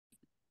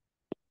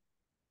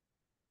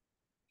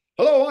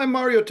Hello, I'm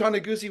Mario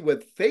Toneguzzi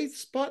with Faith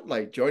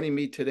Spotlight. Joining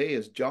me today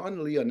is Jon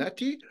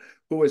Leonetti,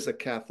 who is a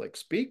Catholic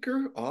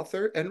speaker,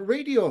 author, and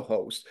radio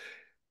host.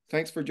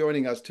 Thanks for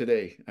joining us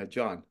today,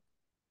 Jon.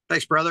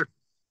 Thanks, brother.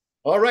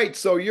 All right,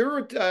 so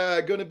you're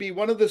going to be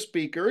one of the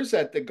speakers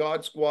at the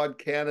God Squad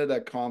Canada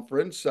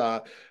conference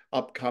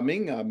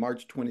upcoming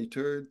March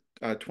 23rd,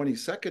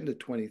 22nd to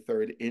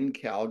 23rd in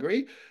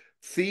Calgary.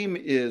 Theme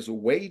is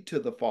Way to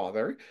the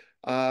Father.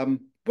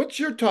 What's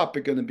your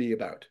topic going to be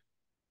about?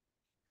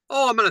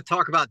 Oh, I'm going to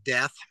talk about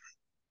death,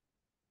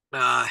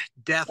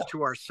 death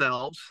to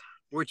ourselves,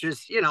 which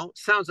is,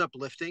 sounds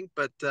uplifting,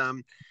 but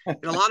in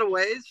a lot of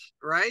ways,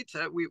 right?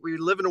 We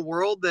live in a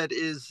world that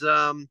is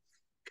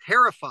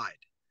terrified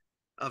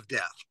of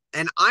death.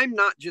 And I'm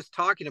not just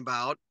talking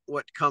about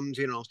what comes,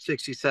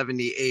 60,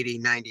 70, 80,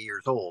 90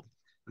 years old,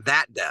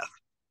 that death,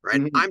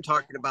 right? Mhm. I'm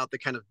talking about the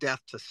kind of death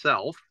to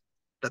self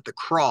that the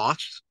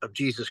cross of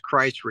Jesus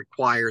Christ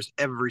requires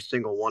every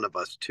single one of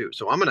us to.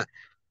 So I'm going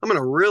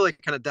to really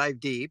kind of dive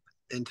deep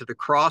into the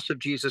cross of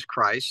Jesus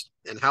Christ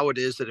and how it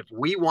is that if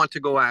we want to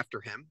go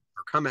after him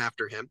or come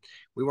after him,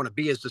 we want to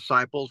be his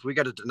disciples, we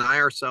got to deny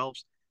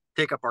ourselves,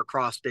 take up our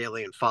cross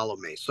daily and follow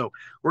me. So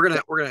we're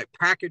gonna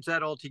package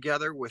that all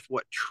together with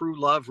what true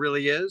love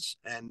really is,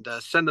 and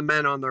send the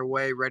men on their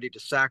way ready to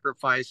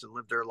sacrifice and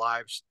live their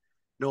lives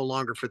no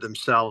longer for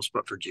themselves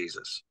but for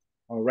Jesus.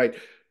 All right.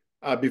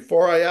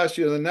 Before I ask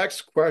you the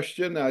next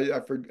question,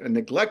 I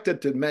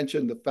neglected to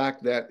mention the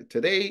fact that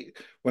today,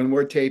 when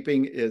we're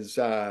taping, is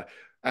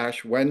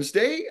Ash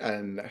Wednesday,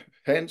 and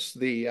hence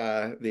the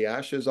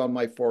ashes on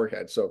my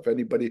forehead. So if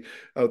anybody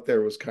out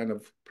there was kind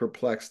of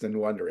perplexed and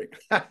wondering.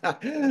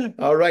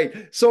 All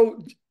right.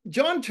 So,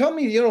 Jon, tell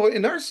me,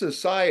 in our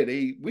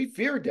society, we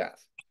fear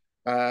death.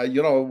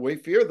 We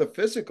fear the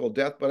physical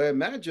death, but I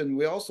imagine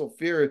we also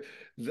fear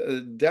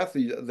the death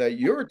that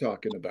you're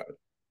talking about.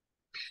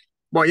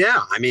 Well,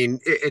 yeah, I mean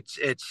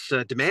it's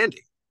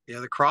demanding.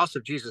 The cross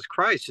of Jesus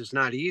Christ is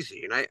not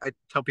easy, and I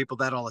tell people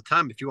that all the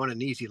time. If you want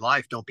an easy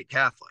life, don't be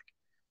Catholic.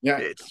 Yeah.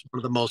 It's one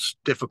of the most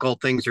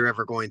difficult things you're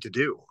ever going to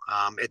do.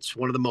 It's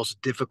one of the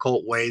most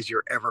difficult ways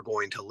you're ever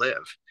going to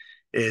live,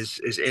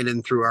 is in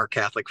and through our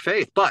Catholic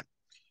faith. But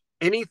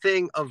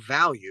anything of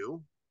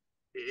value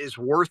is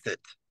worth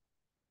it.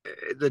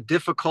 The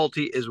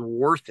difficulty is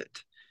worth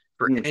it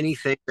for Mm.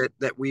 anything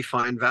that we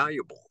find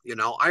valuable.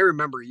 I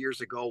remember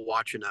years ago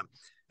watching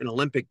an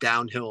Olympic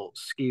downhill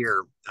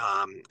skier,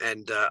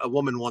 and a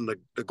woman won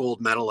the gold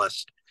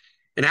medalist.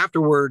 And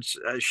afterwards,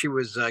 she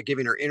was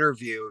giving her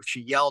interview. She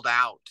yelled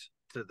out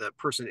to the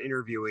person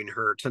interviewing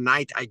her,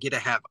 "Tonight, I get to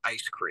have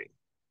ice cream."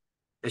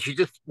 And she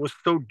just was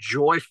so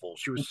joyful.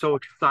 She was so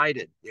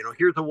excited.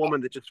 Here's a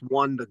woman that just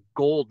won the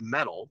gold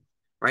medal,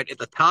 right, at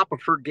the top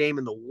of her game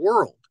in the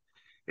world.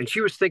 And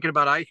she was thinking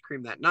about ice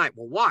cream that night.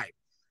 Well, why?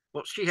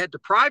 Well, she had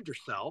deprived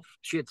herself.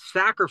 She had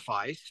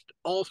sacrificed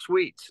all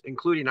sweets,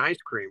 including ice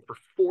cream, for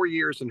 4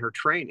 years in her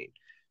training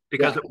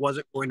because Yeah. it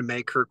wasn't going to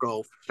make her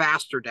go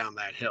faster down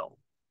that hill.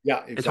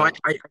 Yeah, And so I,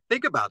 exactly. I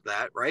think about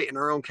that, right? In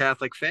our own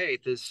Catholic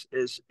faith, is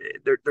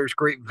there's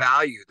great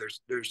value.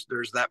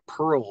 There's that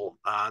pearl,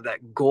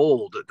 that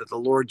gold that the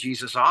Lord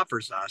Jesus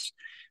offers us,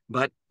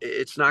 but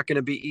it's not going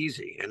to be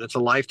easy. And it's a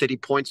life that He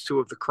points to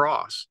of the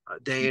cross,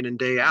 day in and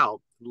day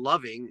out,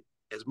 loving,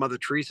 as Mother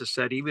Teresa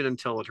said, even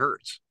until it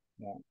hurts.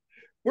 Yeah.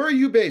 Where are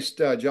you based,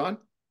 Jon?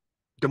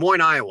 Des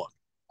Moines, Iowa.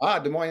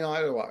 Des Moines,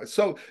 Iowa.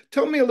 So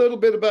tell me a little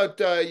bit about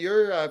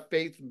your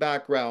faith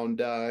background.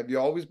 Have you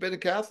always been a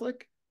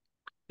Catholic?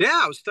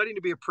 Yeah, I was studying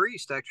to be a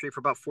priest actually for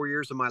about 4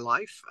 years of my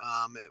life.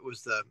 It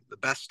was the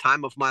best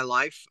time of my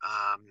life,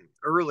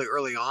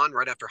 early on,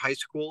 right after high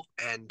school.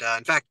 And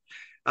in fact,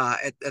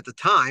 at the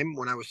time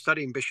when I was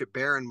studying, Bishop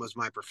Barron was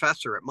my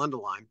professor at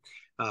Mundelein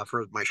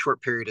for my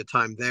short period of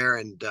time there.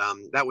 And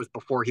that was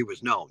before he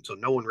was known. So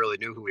no one really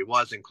knew who he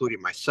was,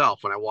 including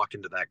myself, when I walked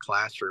into that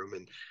classroom.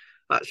 And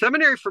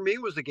seminary for me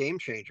was a game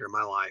changer in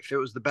my life. It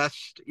was the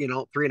best,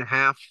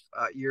 3.5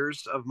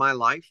 years of my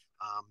life.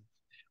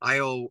 I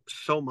owe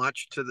so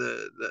much to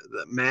the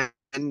man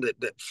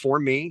that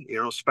formed me,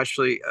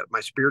 especially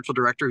my spiritual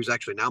director, who's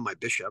actually now my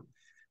bishop,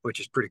 which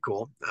is pretty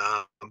cool.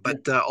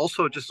 But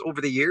also just over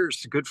the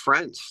years, good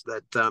friends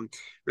that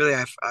really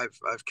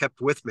I've kept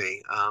with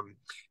me,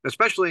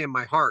 especially in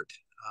my heart.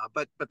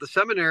 But the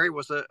seminary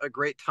was a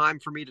great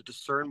time for me to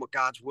discern what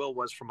God's will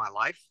was for my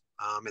life,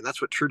 and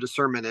that's what true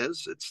discernment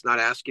is. It's not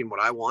asking what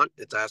I want;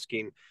 it's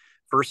asking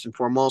first and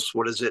foremost,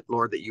 what is it,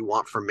 Lord, that you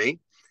want from me?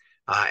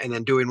 And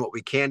then doing what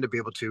we can to be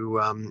able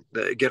to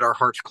get our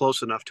hearts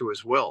close enough to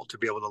his will to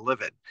be able to live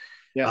it.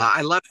 Yeah.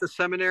 I left the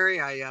seminary.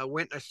 I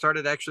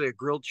started actually a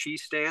grilled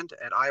cheese stand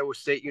at Iowa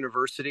State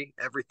University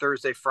every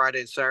Thursday,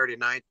 Friday, and Saturday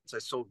nights. I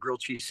sold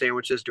grilled cheese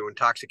sandwiches to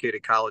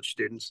intoxicated college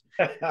students.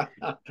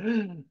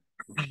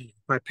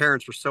 My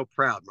parents were so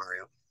proud,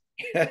 Mario.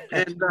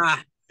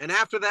 And And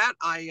after that,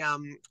 I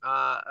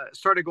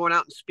started going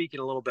out and speaking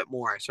a little bit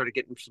more. I started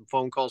getting some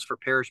phone calls for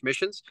parish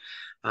missions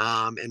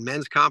and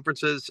men's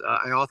conferences.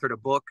 I authored a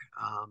book.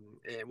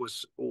 It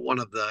was one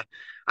of the,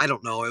 I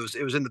don't know,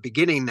 it was in the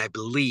beginning, I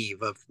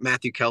believe, of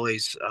Matthew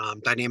Kelly's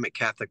Dynamic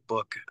Catholic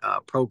Book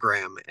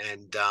program,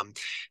 and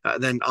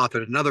then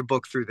authored another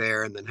book through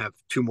there, and then have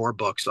two more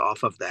books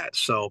off of that.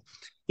 So,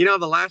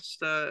 the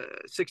last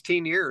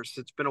 16 years,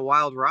 it's been a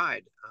wild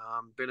ride.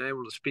 Been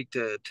able to speak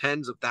to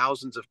tens of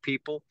thousands of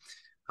people.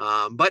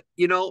 But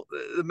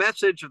the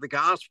message of the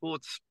gospel,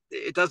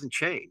 it doesn't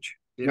change.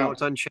 It's No.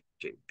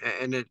 unchanging,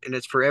 and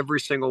it's for every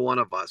single one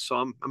of us. So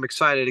I'm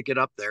excited to get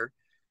up there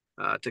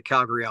to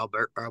Calgary,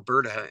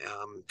 Alberta,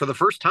 for the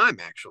first time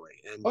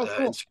actually, Oh, and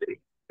cool.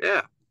 speak.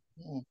 Yeah.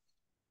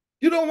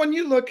 When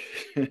you look,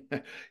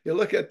 you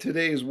look at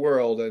today's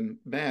world, and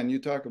man, you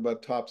talk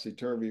about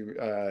topsy-turvy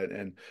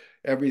and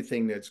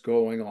everything that's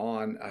going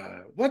on.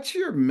 What's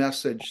your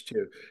message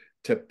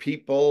to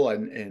people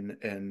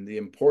and the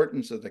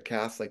importance of the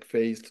Catholic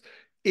faith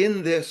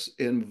in this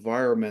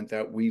environment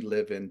that we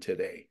live in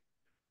today?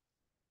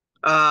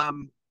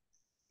 Um,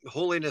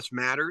 Holiness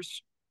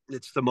matters.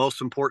 It's the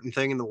most important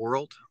thing in the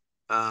world.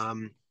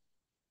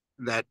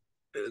 That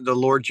the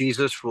Lord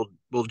Jesus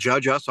will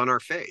judge us on our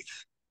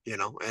faith.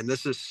 And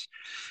this is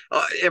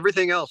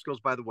everything else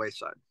goes by the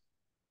wayside.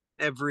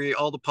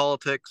 All the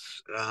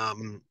politics,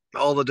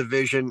 all the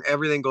division,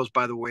 everything goes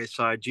by the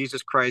wayside.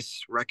 Jesus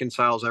Christ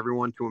reconciles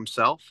everyone to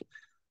himself,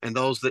 and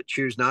those that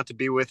choose not to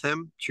be with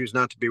him choose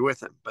not to be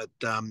with him. But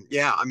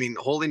yeah, I mean,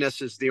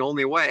 holiness is the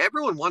only way.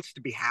 Everyone wants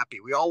to be happy.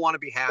 We all want to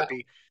be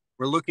happy.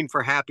 We're looking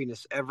for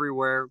happiness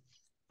everywhere.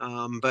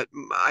 But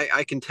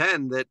I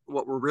contend that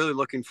what we're really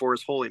looking for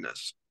is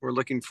holiness. We're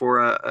looking for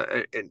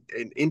an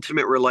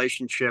intimate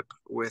relationship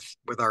with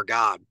our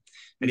God,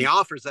 and He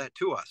offers that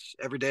to us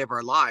every day of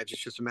our lives.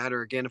 It's just a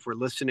matter, again, if we're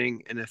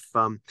listening, and if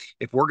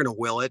we're going to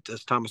will it,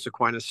 as Thomas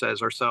Aquinas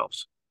says,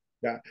 ourselves.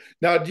 Yeah.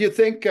 Now, do you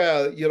think,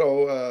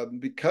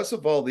 because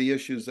of all the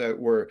issues that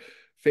we're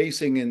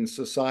facing in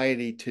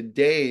society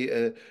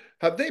today,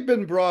 have they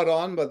been brought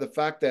on by the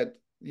fact that,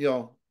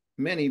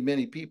 many,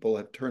 many people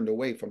have turned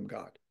away from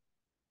God?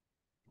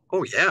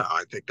 Oh yeah,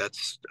 I think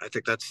that's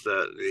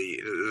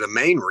the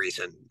main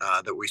reason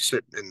that we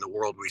sit in the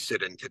world we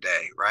sit in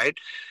today, right?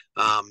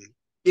 Um,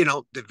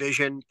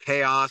 Division,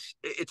 chaos.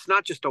 It's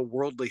not just a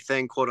worldly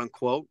thing, quote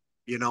unquote.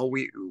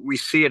 We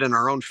see it in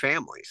our own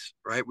families,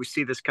 right? We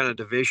see this kind of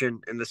division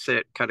and this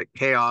kind of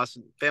chaos,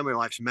 and family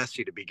life's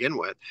messy to begin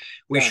with.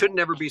 We Yeah. should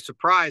never be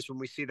surprised when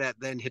we see that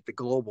then hit the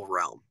global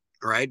realm,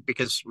 right?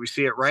 Because we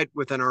see it right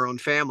within our own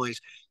families.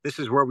 This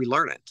is where we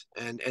learn it,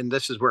 and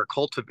this is where it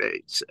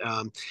cultivates.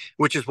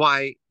 Which is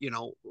why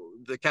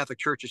the Catholic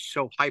Church is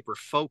so hyper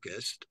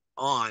focused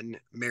on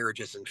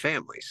marriages and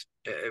families,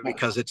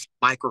 because it's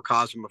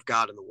microcosm of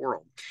God in the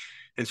world.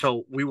 And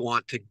so we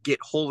want to get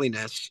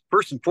holiness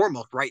first and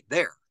foremost right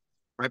there,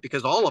 right?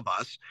 Because all of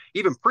us,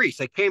 even priests,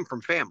 they came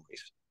from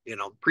families.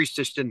 Priests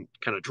just didn't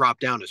kind of drop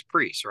down as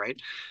priests, right?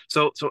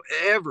 So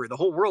the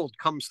whole world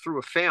comes through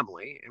a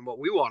family, and what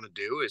we want to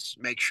do is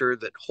make sure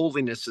that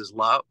holiness is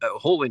love,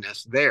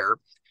 holiness there,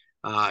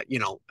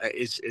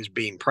 is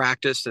being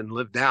practiced and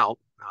lived out.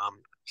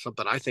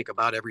 Something I think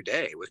about every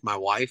day with my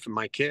wife and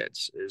my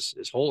kids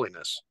is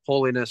holiness,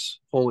 holiness,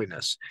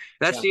 holiness.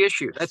 That's Yeah. the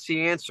issue. That's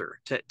the answer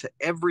to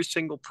every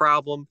single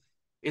problem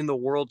in the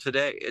world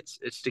today.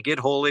 It's to get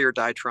holy or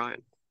die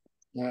trying.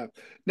 Yeah.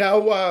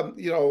 Now,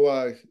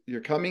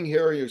 you're coming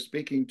here, you're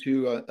speaking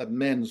to a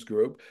men's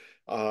group,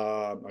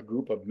 a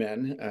group of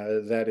men,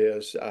 that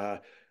is.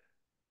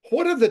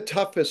 What are the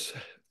toughest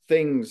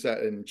things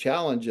and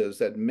challenges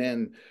that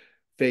men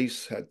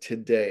face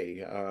today,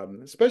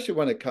 especially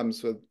when it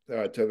comes to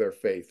their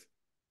faith?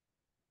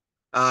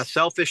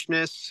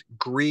 Selfishness,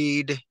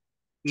 greed,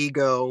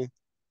 ego,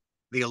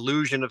 the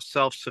illusion of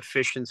self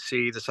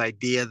sufficiency. This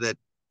idea that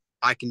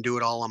I can do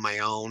it all on my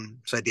own.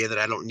 This idea that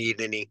I don't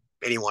need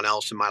anyone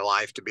else in my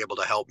life to be able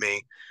to help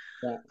me.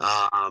 Yeah.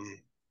 Um,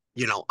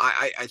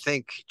 I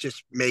think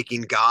just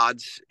making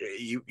gods,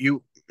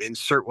 you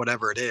insert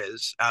whatever it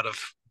is out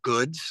of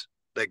goods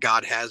that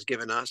God has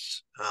given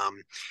us,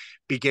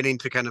 beginning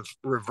to kind of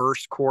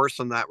reverse course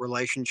on that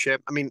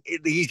relationship. I mean,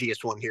 the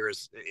easiest one here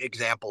is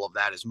example of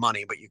that is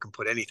money, but you can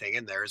put anything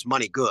in there. Is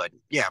money good?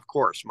 Yeah, of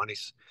course.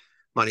 Money's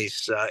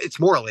it's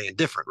morally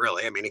indifferent,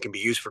 really. I mean, it can be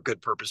used for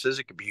good purposes.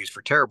 It can be used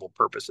for terrible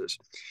purposes.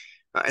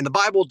 And the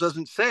Bible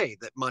doesn't say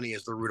that money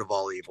is the root of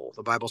all evil.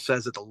 The Bible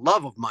says that the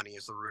love of money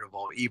is the root of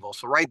all evil.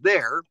 So right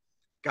there,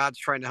 God's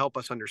trying to help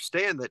us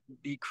understand that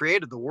He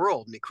created the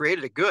world and He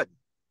created it good,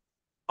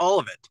 all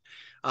of it.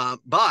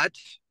 But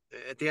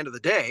at the end of the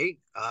day,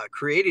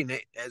 creating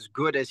it as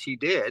good as He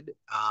did,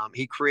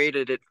 He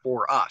created it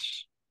for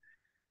us.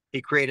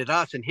 He created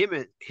us in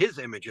His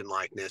image and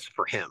likeness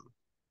for Him.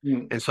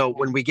 Mm. And so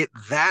when we get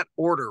that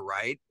order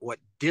right, what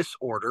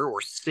disorder or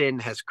sin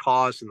has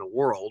caused in the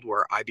world,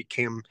 where I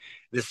became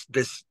this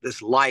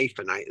life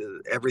and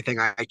everything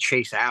I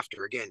chase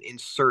after, again,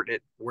 insert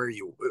it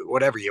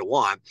whatever you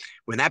want.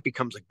 When that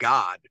becomes a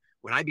god,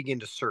 when I begin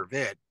to serve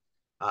it,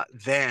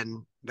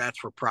 then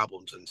that's where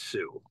problems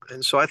ensue.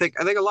 And so I think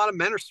a lot of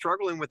men are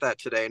struggling with that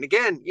today. And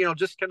again,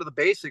 just kind of the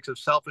basics of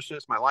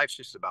selfishness. My life's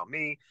just about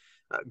me.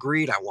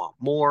 Greed, I want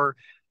more.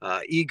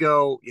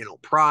 Ego,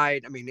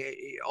 pride. I mean,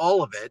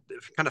 all of it,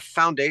 kind of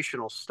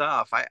foundational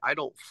stuff. I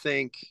don't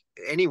think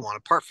anyone,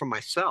 apart from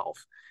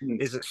myself, Mm.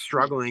 isn't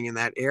struggling in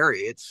that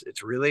area.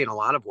 It's really, in a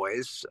lot of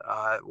ways,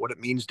 what it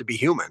means to be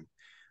human.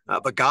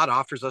 But God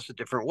offers us a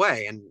different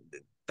way, and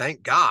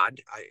thank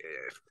God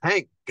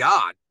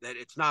that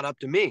it's not up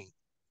to me,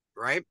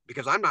 right?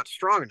 Because I'm not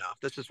strong enough.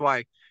 This is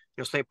why,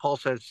 St. Paul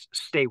says,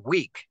 stay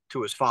weak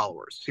to his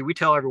followers. See, we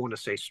tell everyone to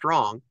stay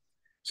strong.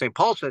 St.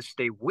 Paul says,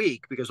 stay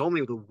weak because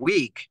only the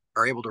weak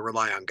are able to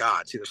rely on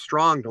God. See, the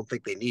strong don't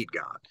think they need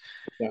God.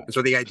 Yeah, And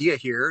so the idea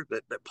here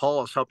that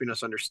Paul is helping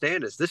us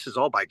understand is this is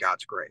all by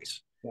God's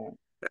grace. yeah,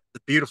 The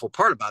beautiful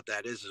part about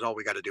that is all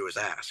we got to do is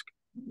ask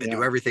and yeah.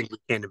 do everything we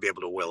can to be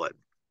able to will it.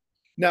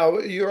 Now,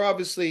 you're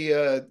obviously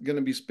going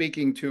to be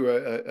speaking to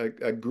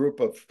a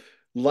group of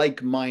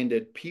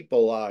like-minded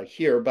people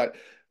here, but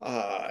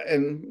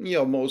and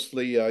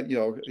mostly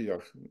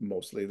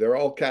mostly they're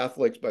all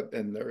Catholics, but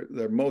and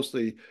they're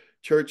mostly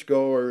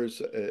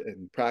churchgoers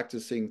and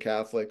practicing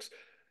Catholics.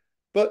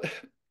 But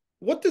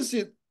what does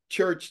the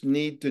church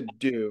need to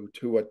do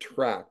to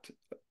attract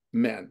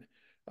men?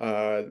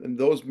 And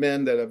those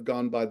men that have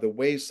gone by the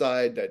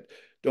wayside that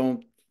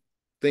don't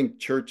think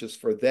church is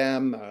for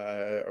them,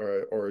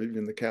 or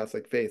even the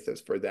Catholic faith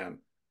is for them.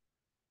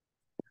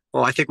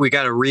 Well, I think we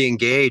got to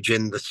re-engage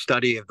in the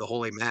study of the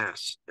Holy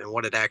Mass and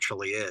what it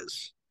actually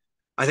is.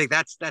 I think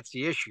that's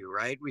the issue,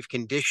 right? We've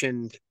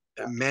conditioned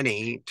Yeah,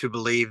 many to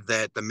believe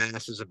that the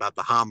Mass is about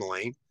the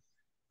homily,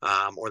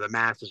 or the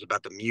Mass is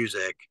about the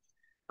music,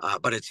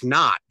 but it's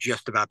not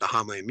just about the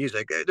homily and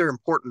music. They're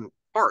important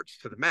parts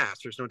to the Mass.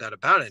 There's no doubt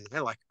about it. And I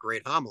like a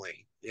great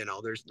homily.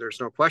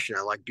 There's no question.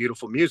 I like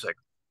beautiful music.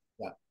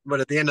 yeah, But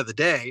at the end of the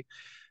day,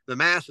 the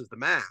Mass is the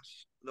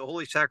Mass. The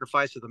holy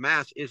sacrifice of the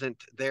Mass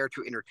isn't there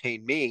to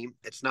entertain me.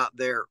 It's not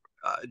there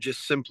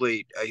just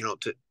simply,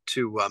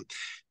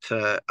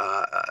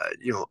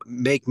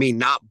 make me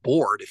not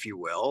bored, if you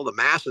will. The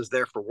Mass is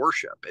there for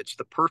worship. It's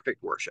the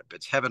perfect worship.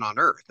 It's heaven on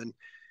earth. And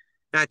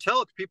I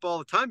tell it to people all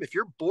the time: if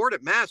you're bored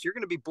at Mass, you're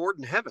going to be bored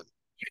in heaven,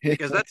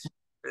 because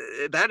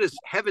that is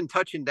heaven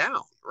touching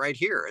down right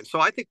here. And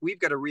so I think we've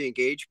got to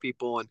re-engage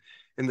people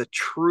and the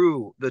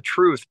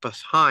truth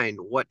behind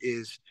what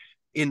is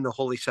in the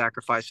holy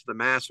sacrifice of the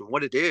Mass and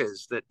what it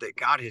is that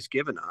God has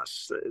given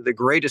us. The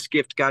greatest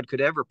gift God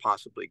could ever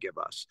possibly give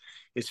us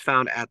is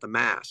found at the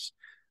Mass.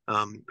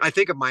 I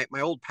think of my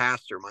old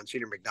pastor,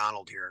 Monsignor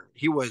McDonald here.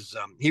 He was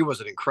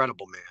an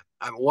incredible man.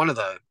 I'm one of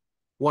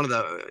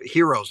the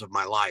heroes of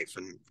my life,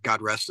 and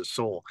God rest his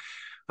soul.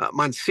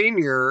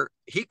 Monsignor,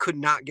 he could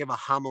not give a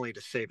homily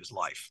to save his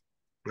life.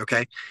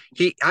 Okay.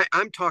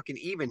 I'm talking,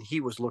 even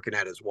he was looking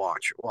at his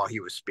watch while he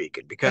was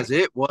speaking because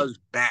it was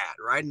bad,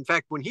 right? In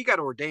fact, when he got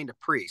ordained a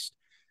priest,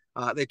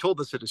 they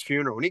told us at his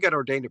funeral, when he got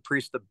ordained a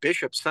priest, the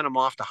bishop sent him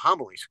off to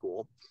homily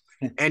school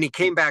and he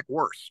came back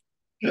worse.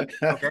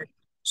 Okay.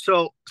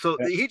 So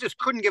he just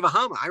couldn't give a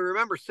homily. I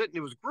remember sitting,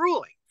 it was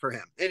grueling for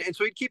him. And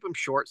so he'd keep them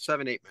short,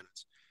 7, 8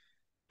 minutes.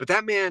 But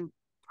that man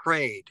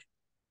prayed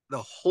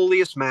the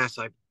holiest Mass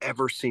I've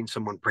ever seen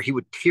someone pray. He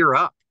would tear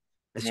up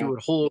as he yeah,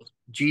 would hold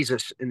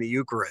Jesus in the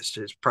Eucharist,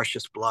 his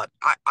precious blood.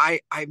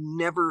 I've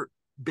never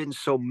been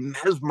so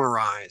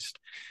mesmerized,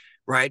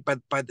 right,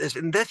 by this.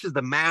 And this is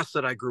the Mass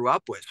that I grew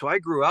up with. So I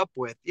grew up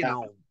with, yeah.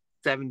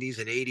 70s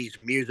and 80s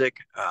music.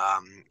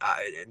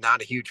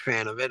 Not a huge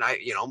fan of it.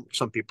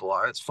 Some people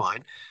are. It's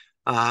fine.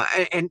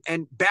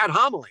 And bad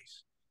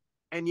homilies,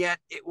 and yet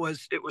it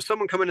was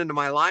someone coming into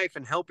my life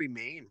and helping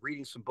me and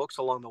reading some books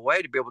along the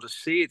way to be able to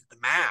see that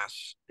the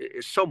Mass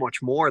is so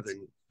much more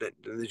than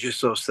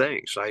just those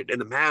things, right? In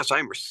the Mass,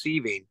 I'm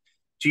receiving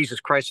Jesus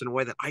Christ in a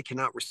way that I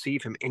cannot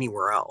receive him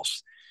anywhere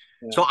else.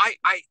 Yeah. So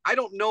I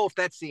don't know if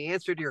that's the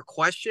answer to your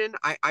question.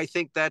 I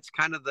think that's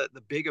kind of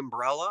the big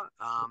umbrella,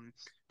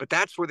 but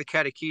that's where the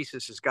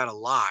catechesis has got to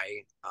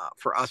lie,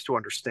 for us to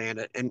understand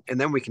it, and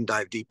then we can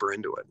dive deeper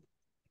into it.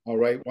 All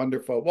right,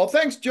 wonderful. Well,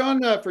 thanks,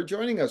 John, for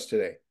joining us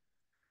today.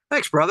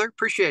 Thanks, brother.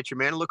 Appreciate you,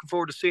 man. Looking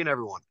forward to seeing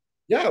everyone.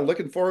 Yeah,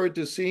 looking forward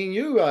to seeing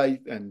you.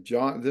 And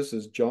John, this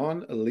is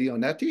Jon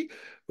Leonetti,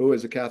 who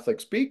is a Catholic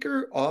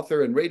speaker,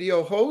 author, and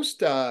radio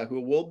host,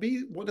 who will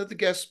be one of the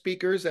guest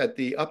speakers at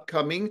the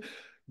upcoming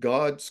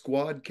God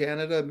Squad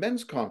Canada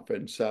Men's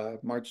Conference,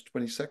 March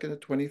 22nd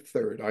to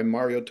 23rd. I'm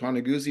Mario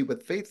Toneguzzi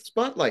with Faith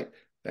Spotlight.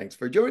 Thanks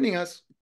for joining us.